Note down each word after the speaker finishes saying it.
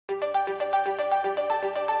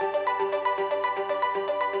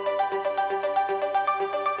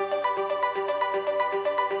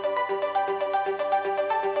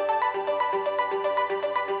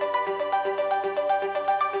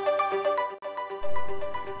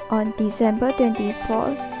On December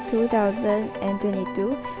 24,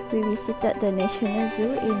 2022, we visited the National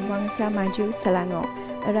Zoo in Wangsa Maju, Selangor.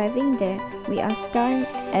 Arriving there, we are stunned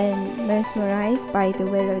and mesmerized by the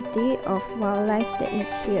variety of wildlife that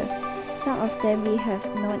is here. Some of them we have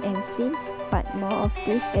known and seen, but more of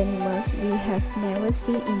these animals we have never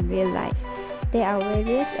seen in real life. There are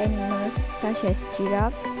various animals such as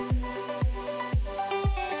giraffes,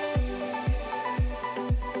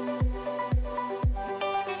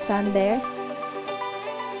 sun bears,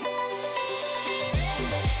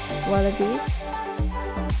 wallabies,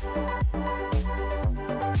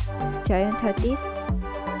 giant tortoise,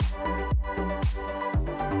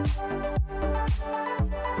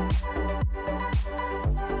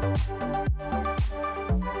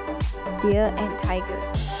 deer and tigers.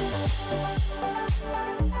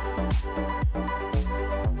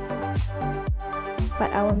 But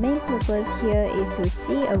our main purpose here is to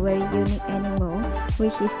see a very unique animal,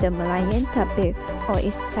 which is the Malayan tapir, or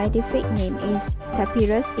its scientific name is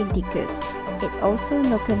Tapirus indicus. It also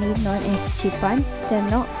locally known as Cipan,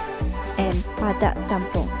 Tenok, and Padak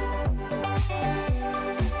Tampong.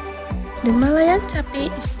 The Malayan tapir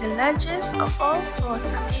is the largest of all 4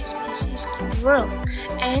 tapir species in the world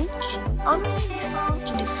and can only be found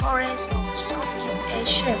in the forests of Southeast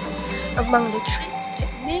Asia. Among the traits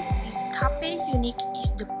that make this tapir unique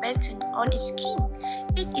is the pattern on its skin.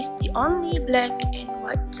 It is the only black and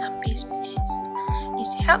white tapir species.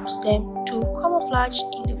 This helps them to camouflage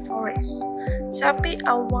in the forest. Tapir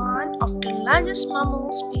are one of the largest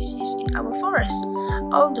mammal species in our forest.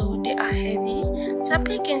 Although they are heavy,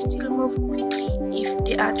 tapir can still move quickly if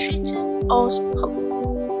they are threatened or spooked.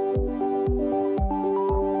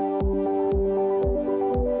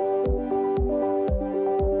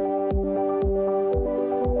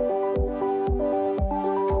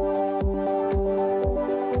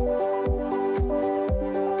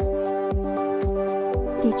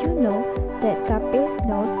 Did you know that tapir's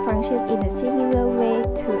nose functions in a similar way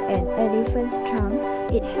to an elephant's trunk?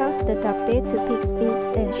 It helps the tapir to pick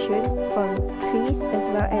leaves and shoots from trees as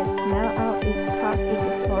well as smell out its path in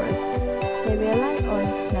the forest. They rely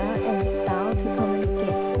on smell and sound to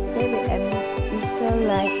communicate. They will emit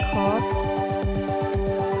whistle-like call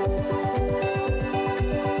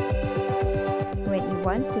when it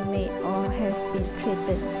wants to mate or has been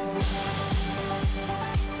threatened.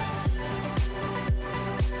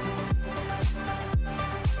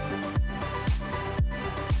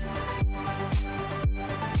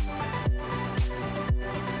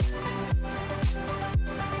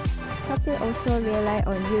 Tapir also rely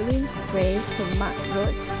on urine sprays to mark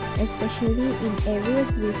roads, especially in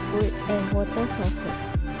areas with food and water sources.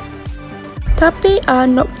 Tapir are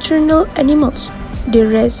nocturnal animals. They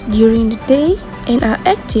rest during the day and are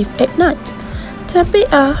active at night.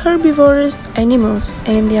 Tapir are herbivorous animals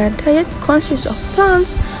and their diet consists of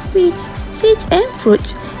plants, weeds, seeds and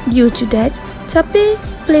fruits. Due to that, tapir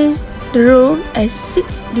plays the role as seed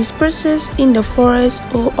dispersers in the forest,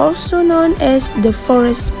 or also known as the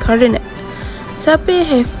forest gardener. Tapir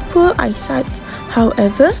have poor eyesight,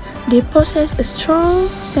 however, they possess a strong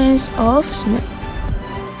sense of smell.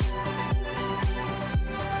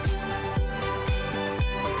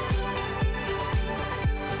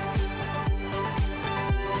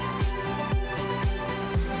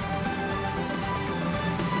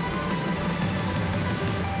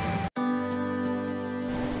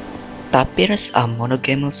 Tapirs are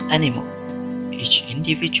monogamous animals. Each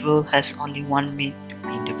individual has only one mate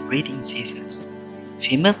during the breeding seasons.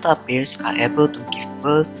 Female tapirs are able to give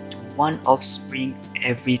birth to one offspring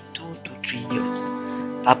every 2 to 3 years.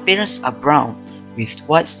 Tapirs are brown with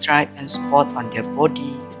white stripe and spot on their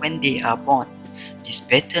body when they are born. This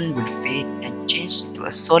pattern will fade and change to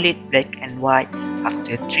a solid black and white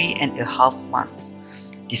after 3.5 months.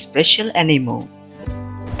 This special animal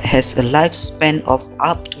has a lifespan of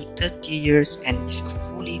up to 30 years and is a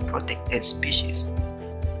fully protected species.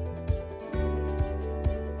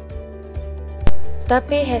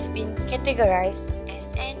 Tapir has been categorized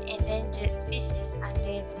as an endangered species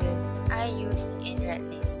under the IUCN Red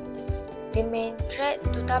List. The main threat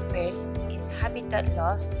to tapirs is habitat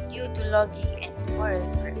loss due to logging and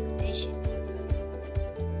forest fragmentation.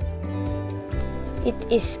 It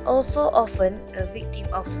is also often a victim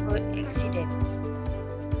of road accidents.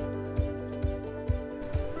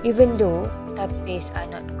 Even though tapirs are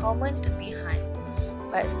not common to be hunted,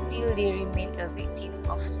 but still they remain a victim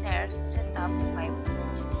of snares set up by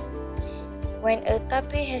poachers. When a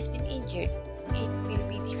tapir has been injured, it will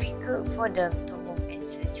be difficult for them to move and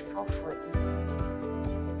search for food.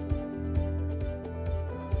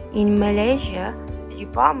 In Malaysia, the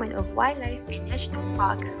Department of Wildlife and National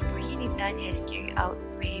Park Perhimpunan has carried out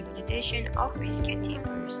rehabilitation of rescued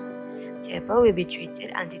tapirs. Tapir will be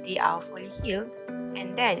treated until they are fully healed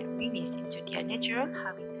and then released into their natural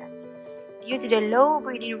habitat. Due to the low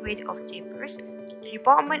breeding rate of tapirs, the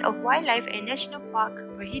Department of Wildlife and National Park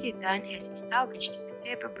Perhimpunan has established a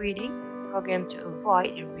tapir breeding program to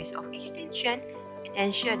avoid the risk of extinction and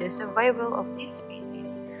ensure the survival of these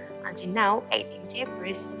species. Until now, 18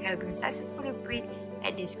 tapirs have been successfully bred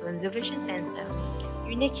at this conservation center.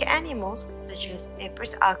 Unique animals such as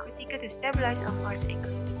tapirs are critical to stabilize a forest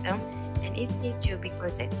ecosystem, and it needs to be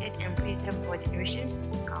protected and preserved for generations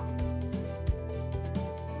to come.